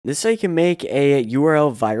This is how you can make a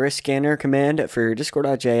URL virus scanner command for your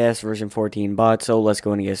Discord.js version 14 bot, so let's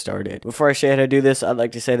go and get started. Before I show you how to do this, I'd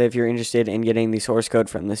like to say that if you're interested in getting the source code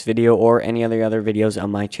from this video or any other videos on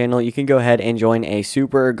my channel, you can go ahead and join a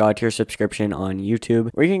super god tier subscription on YouTube,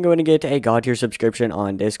 or you can go and get a god tier subscription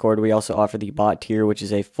on Discord. We also offer the bot tier, which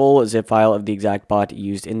is a full zip file of the exact bot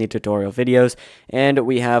used in the tutorial videos, and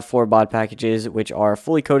we have 4 bot packages, which are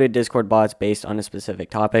fully coded Discord bots based on a specific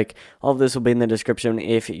topic. All of this will be in the description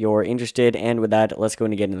if you're interested, and with that, let's go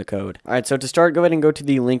and get into the code. Alright, so to start, go ahead and go to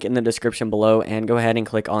the link in the description below and go ahead and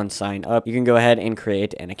click on sign up. You can go ahead and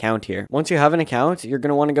create an account here. Once you have an account, you're going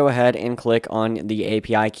to want to go ahead and click on the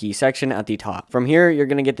API key section at the top. From here, you're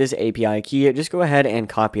going to get this API key. Just go ahead and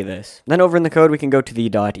copy this. Then over in the code, we can go to the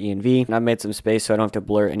 .env, and I've made some space so I don't have to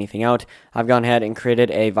blur anything out. I've gone ahead and created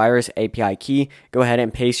a virus API key. Go ahead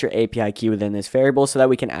and paste your API key within this variable so that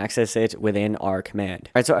we can access it within our command.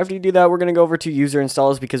 Alright, so after you do that, we're going to go over to user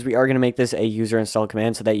installs, because we are going to make this a user install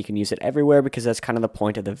command so that you can use it everywhere, because that's kind of the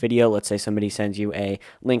point of the video. Let's say somebody sends you a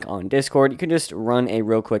link on Discord. You can just run a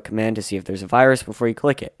real quick command to see if there's a virus before you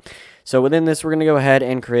click it. So within this, we're going to go ahead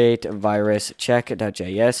and create virus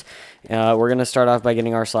check.js. We're going to start off by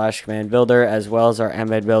getting our / command builder as well as our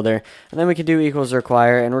embed builder. And then we can do equals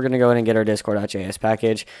require, and we're going to go ahead and get our discord.js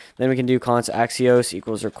package. Then we can do const axios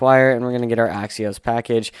equals require, and we're going to get our axios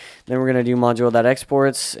package. Then we're going to do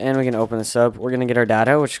module.exports, and we can open this up. We're going to get our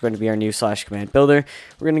data, which is going to be our new / command builder.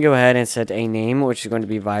 We're going to go ahead and set a name, which is going to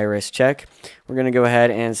be virus check. We're going to go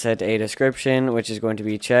ahead and set a description, which is going to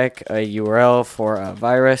be check, a URL for a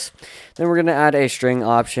virus. Then we're going to add a string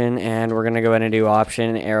option, and we're going to go ahead and do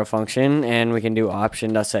option arrow function, and we can do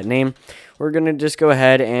option.setName. We're going to just go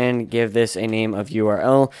ahead and give this a name of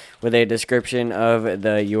URL with a description of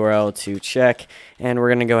the URL to check, and we're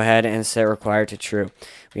going to go ahead and set require to true.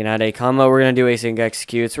 We can add a comma, we're going to do async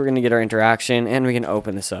executes, we're going to get our interaction, and we can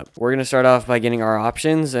open this up. We're going to start off by getting our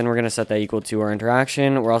options, and we're going to set that equal to our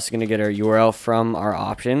interaction. We're also going to get our URL from our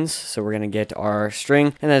options, so we're going to get our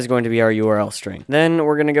string, and that's going to be our URL string. Then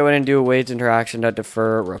we're going to go ahead and do await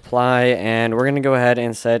interaction.defer reply, and we're going to go ahead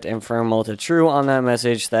and set ephemeral to true on that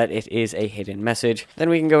message that it is a hidden message. Then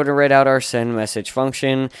we can go to write out our send message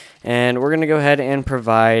function, and we're going to go ahead and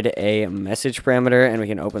provide a message parameter, and we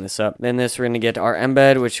can open this up. Then we're going to get our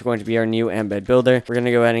embed, which is going to be our new embed builder. We're going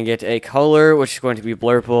to go ahead and get a color, which is going to be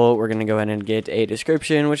blurple. We're going to go ahead and get a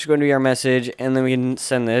description, which is going to be our message, and then we can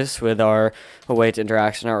send this with our await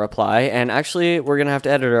interaction, our reply. And actually, we're going to have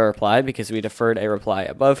to edit our reply because we deferred a reply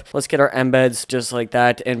above. Let's get our embeds just like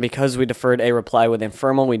that, and because we deferred a reply with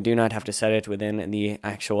ephemeral, we do not have to set it within the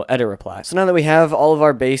actual edit reply. So now that we have all of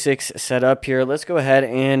our basics set up here, let's go ahead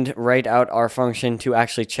and write out our function to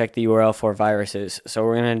actually check the URL for viruses. So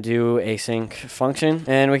we're going to do async function,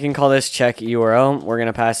 and we can call this check URL. We're going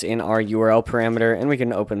to pass in our URL parameter, and we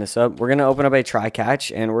can open this up. We're going to open up a try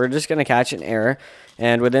catch, and we're just going to catch an error.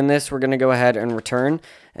 And within this, we're going to go ahead and return,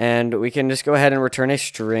 and we can just go ahead and return a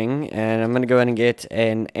string, and I'm going to go ahead and get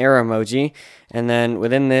an error emoji. And then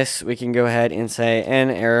within this, we can go ahead and say an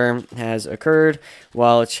error has occurred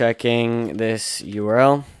while checking this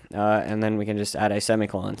URL. And then we can just add a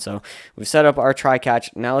semicolon. So we've set up our try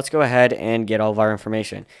catch. Now let's go ahead and get all of our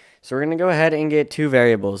information. So we're going to go ahead and get 2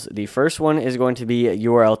 variables. The first one is going to be a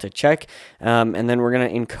URL to check, and then we're going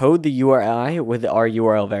to encode the URI with our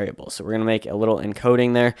URL variable. So we're going to make a little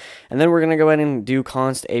encoding there, and then we're going to go ahead and do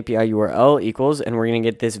const API URL equals, and we're going to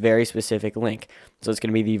get this very specific link. So it's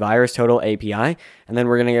going to be the virus total API, and then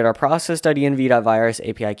we're going to get our process.env.virus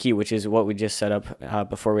API key, which is what we just set up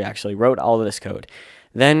before we actually wrote all of this code.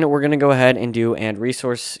 Then we're going to go ahead and do and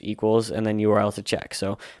resource equals and then URL to check.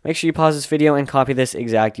 So make sure you pause this video and copy this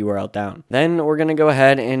exact URL down. Then we're going to go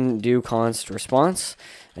ahead and do const response,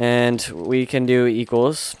 and we can do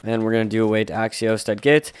equals, and we're going to do await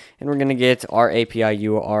axios.get, and we're going to get our API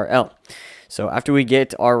URL. So after we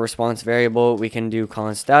get our response variable, we can do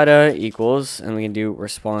const data equals, and we can do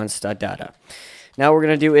response.data. Now we're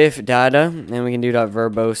going to do if data, and we can do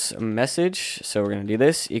 .verbose message. So we're going to do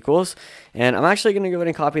this equals, and I'm actually going to go ahead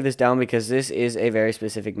and copy this down because this is a very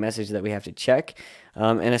specific message that we have to check.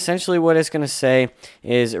 And essentially what it's going to say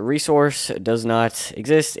is resource does not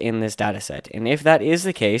exist in this data set. And if that is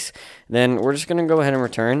the case, then we're just going to go ahead and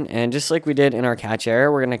return. And just like we did in our catch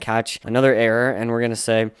error, we're going to catch another error, and we're going to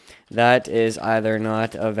say that is either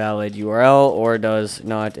not a valid URL or does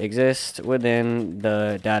not exist within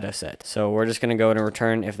the data set. So we're just going to go ahead and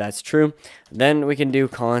return if that's true. Then we can do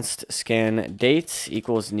const scan dates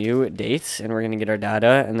equals new dates, and we're going to get our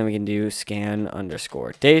data, and then we can do scan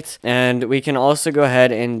underscore dates. And we can also go go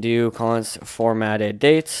ahead and do const formatted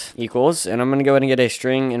date equals, and I'm going to go ahead and get a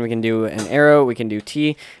string, and we can do an arrow, we can do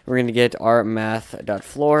t, we're going to get our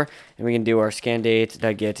math.floor, and we can do our scan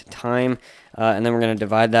date.get time. And then we're going to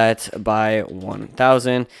divide that by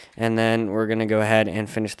 1000, and then we're going to go ahead and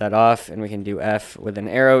finish that off, and we can do f with an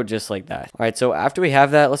arrow just like that. All right, so after we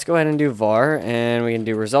have that, let's go ahead and do var, and we can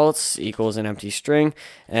do results equals an empty string,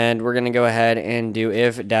 and we're going to go ahead and do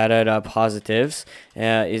if data.positives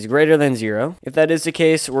is greater than 0. If that is the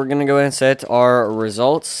case, we're going to go ahead and set our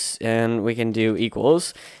results, and we can do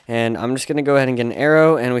equals, and I'm just going to go ahead and get an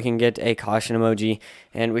arrow, and we can get a caution emoji,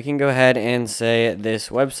 and we can go ahead and say this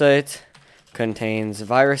website contains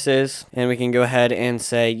viruses, and we can go ahead and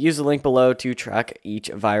say use the link below to track each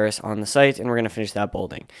virus on the site, and we're going to finish that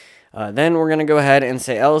bolding. Then we're going to go ahead and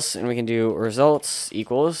say else, and we can do results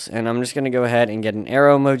equals, and I'm just going to go ahead and get an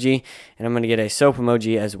arrow emoji, and I'm going to get a soap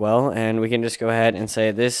emoji as well, and we can just go ahead and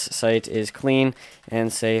say this site is clean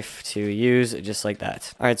and safe to use, just like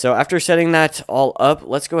that. All right, so after setting that all up,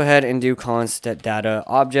 let's go ahead and do const data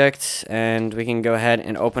object, and we can go ahead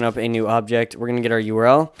and open up a new object. We're going to get our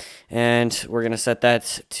URL, and we're going to set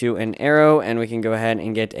that to an arrow, and we can go ahead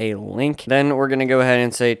and get a link. Then we're going to go ahead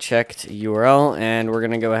and say checked URL, and we're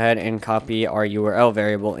going to go ahead and copy our URL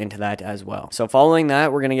variable into that as well. So following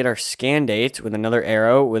that, we're going to get our scan date with another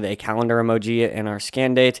arrow with a calendar emoji and our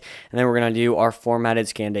scan date, and then we're going to do our formatted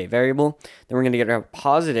scan date variable. Then we're going to get our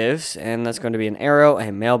positives, and that's going to be an arrow,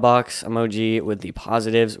 a mailbox emoji with the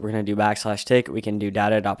positives. We're going to do \tick. We can do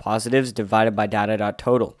data.positives divided by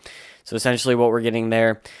data.total. So essentially what we're getting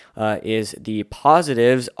there is the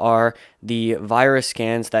positives are the virus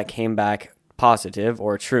scans that came back positive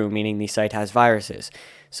or true, meaning the site has viruses.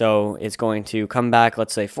 So it's going to come back,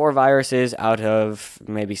 let's say 4 viruses out of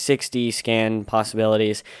maybe 60 scan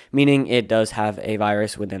possibilities, meaning it does have a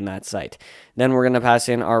virus within that site. Then we're going to pass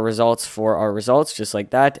in our results for our results, just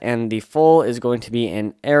like that. And the full is going to be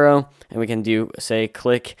an arrow, and we can do, say,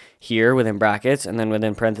 click here within brackets, and then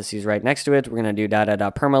within parentheses right next to it, we're going to do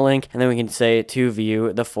data.permalink, and then we can say to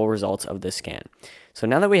view the full results of this scan. So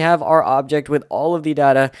now that we have our object with all of the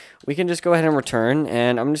data, we can just go ahead and return,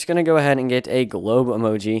 and I'm just going to go ahead and get a globe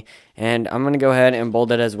emoji, and I'm going to go ahead and bold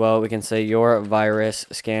it as well. We can say your virus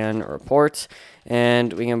scan report,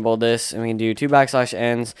 and we can bold this, and we can do 2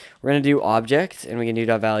 \n. We're going to do object, and we can do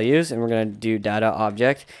 .values, and we're going to do data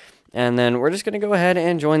object, and then we're just going to go ahead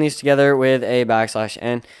and join these together with a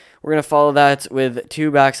 \n. We're going to follow that with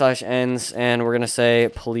 2 \n, and we're going to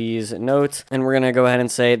say please note, and we're going to go ahead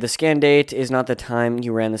and say the scan date is not the time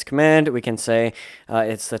you ran this command. We can say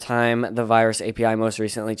it's the time the virus API most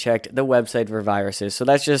recently checked the website for viruses. So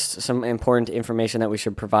that's just some important information that we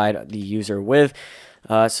should provide the user with.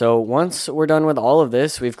 So once we're done with all of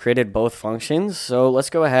this, we've created both functions. So let's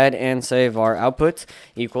go ahead and say var output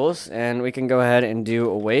equals, and we can go ahead and do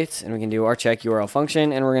await, and we can do our check URL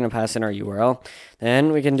function, and we're going to pass in our URL.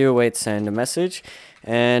 Then we can do await send a message,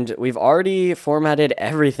 and we've already formatted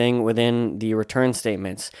everything within the return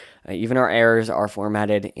statements. Even our errors are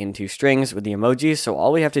formatted into strings with the emojis, so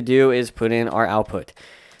all we have to do is put in our output.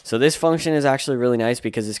 So this function is actually really nice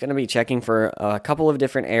because it's going to be checking for a couple of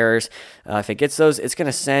different errors. If it gets those, it's going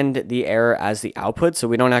to send the error as the output, so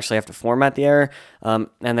we don't actually have to format the error. And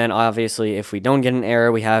then obviously, if we don't get an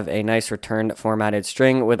error, we have a nice returned formatted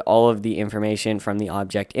string with all of the information from the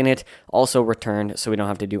object in it also returned, so we don't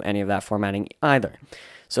have to do any of that formatting either.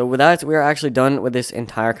 So with that, we are actually done with this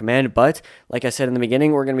entire command, but like I said in the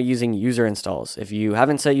beginning, we're going to be using user installs. If you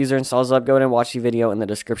haven't set user installs up, go ahead and watch the video in the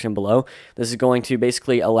description below. This is going to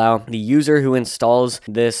basically allow the user who installs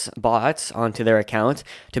this bot onto their account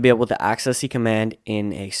to be able to access the command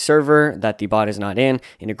in a server that the bot is not in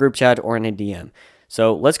a group chat, or in a DM.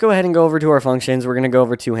 So let's go ahead and go over to our functions. We're going to go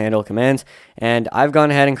over to handle commands, and I've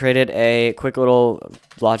gone ahead and created a quick little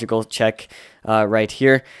logical check right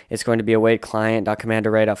here. It's going to be await client.command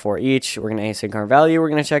array for each. We're going to async our value. We're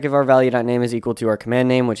going to check if our value.name is equal to our command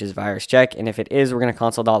name, which is virus check, and if it is, we're going to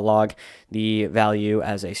console.log the value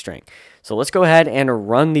as a string. So let's go ahead and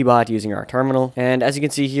run the bot using our terminal. And as you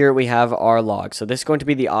can see here, we have our log. So this is going to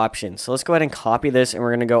be the option. So let's go ahead and copy this, and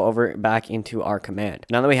we're going to go over back into our command.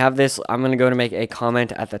 Now that we have this, I'm going to go to make a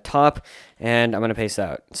comment at the top, and I'm going to paste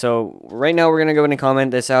out. So right now we're going to go ahead and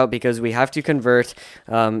comment this out because we have to convert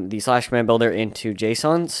the /command builder into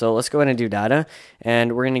JSON. So let's go ahead and do data,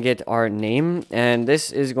 and we're going to get our name, and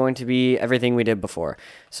this is going to be everything we did before.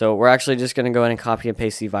 So we're actually just going to go ahead and copy and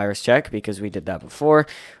paste the virus check because we did that before.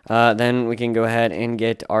 Then we can go ahead and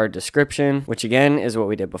get our description, which again is what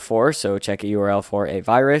we did before. So check a URL for a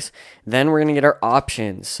virus. Then we're going to get our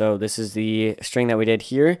options. So this is the string that we did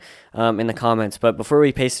here in the comments. But before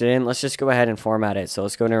we paste it in, let's just go ahead and format it. So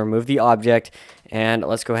let's go and remove the object, and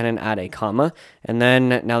let's go ahead and add a comma. And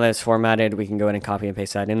then now that it's formatted, we can go ahead and copy and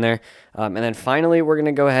paste that in there. And then finally, we're going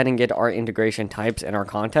to go ahead and get our integration types and our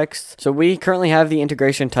context. So we currently have the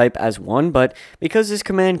integration type as 1, but because this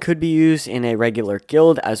command could be used in a regular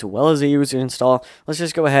guild as well as a user install, let's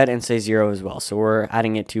just go ahead and say 0 as well. So we're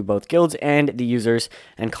adding it to both guilds and the users,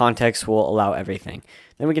 and context will allow everything.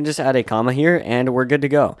 Then we can just add a comma here, and we're good to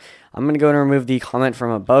go. I'm going to go and remove the comment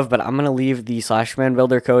from above, but I'm going to leave the /command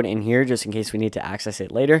builder code in here just in case we need to access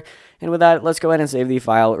it later. And with that, let's go ahead and save the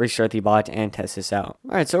file, restart the bot, and test this out.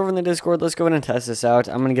 Alright, so over in the Discord, let's go ahead and test this out.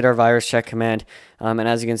 I'm going to get our virus check command, and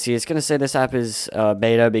as you can see, it's going to say this app is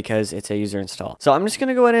beta because it's a user install. So I'm just going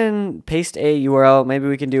to go ahead and paste a URL. Maybe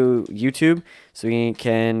we can do YouTube, so we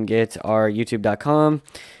can get our youtube.com,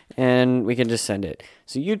 and we can just send it.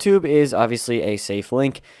 So YouTube is obviously a safe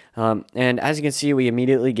link, and as you can see, we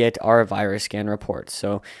immediately get our virus scan report.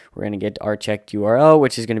 So we're going to get our checked URL,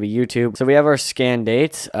 which is going to be YouTube. So we have our scan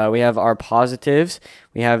dates, we have our positives,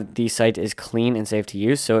 we have the site is clean and safe to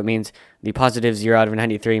use, so it means the positive 0 out of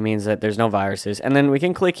 93 means that there's no viruses. And then we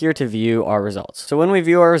can click here to view our results. So when we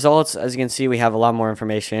view our results, as you can see, we have a lot more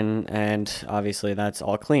information, and obviously that's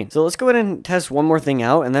all clean. So let's go ahead and test one more thing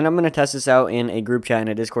out, and then I'm going to test this out in a group chat in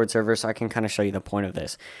a Discord server so I can kind of show you the point of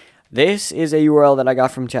this. This is a URL that I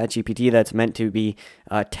got from ChatGPT that's meant to be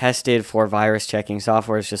tested for virus checking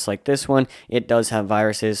software. It's just like this one. It does have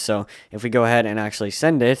viruses. So if we go ahead and actually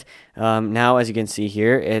send it, now as you can see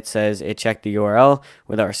here, it says it checked the URL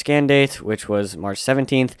with our scan date, which was March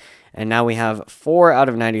 17th. And now we have 4 out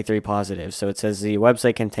of 93 positives. So it says the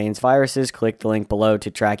website contains viruses. Click the link below to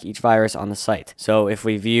track each virus on the site. So if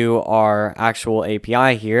we view our actual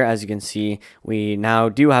API here, as you can see, we now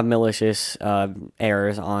do have malicious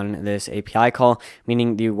errors on this API call,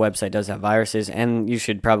 meaning the website does have viruses, and you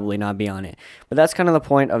should probably not be on it. But that's kind of the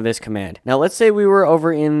point of this command. Now let's say we were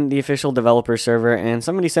over in the official developer server and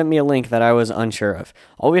somebody sent me a link that I was unsure of.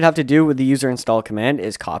 All we'd have to do with the user install command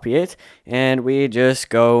is copy it, and we just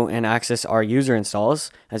go and access our user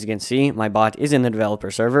installs. As you can see, my bot is in the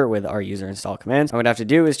developer server with our user install commands. All we'd have to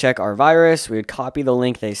do is check our virus, we would copy the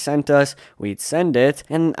link they sent us, we'd send it,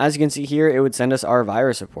 and as you can see here, it would send us our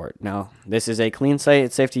virus report. Now, this is a clean site,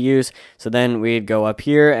 it's safe to use, so then we'd go up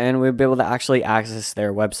here and we'd be able to actually access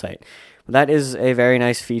their website. That is a very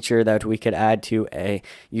nice feature that we could add to a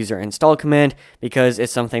user install command, because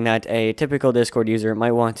it's something that a typical Discord user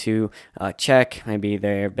might want to check. Maybe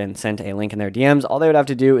they've been sent a link in their DMs. All they would have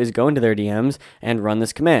to do is go into their DMs and run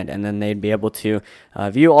this command, and then they'd be able to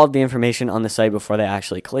view all of the information on the site before they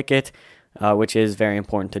actually click it. Which is very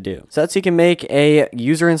important to do. So that's how you can make a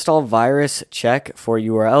user install virus check for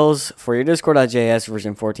URLs for your Discord.js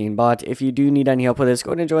version 14 bot. If you do need any help with this,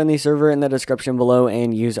 go ahead and join the server in the description below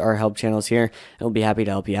and use our help channels here. We'll be happy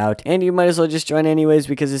to help you out. And you might as well just join anyways,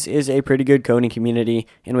 because this is a pretty good coding community.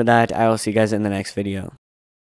 And with that, I will see you guys in the next video.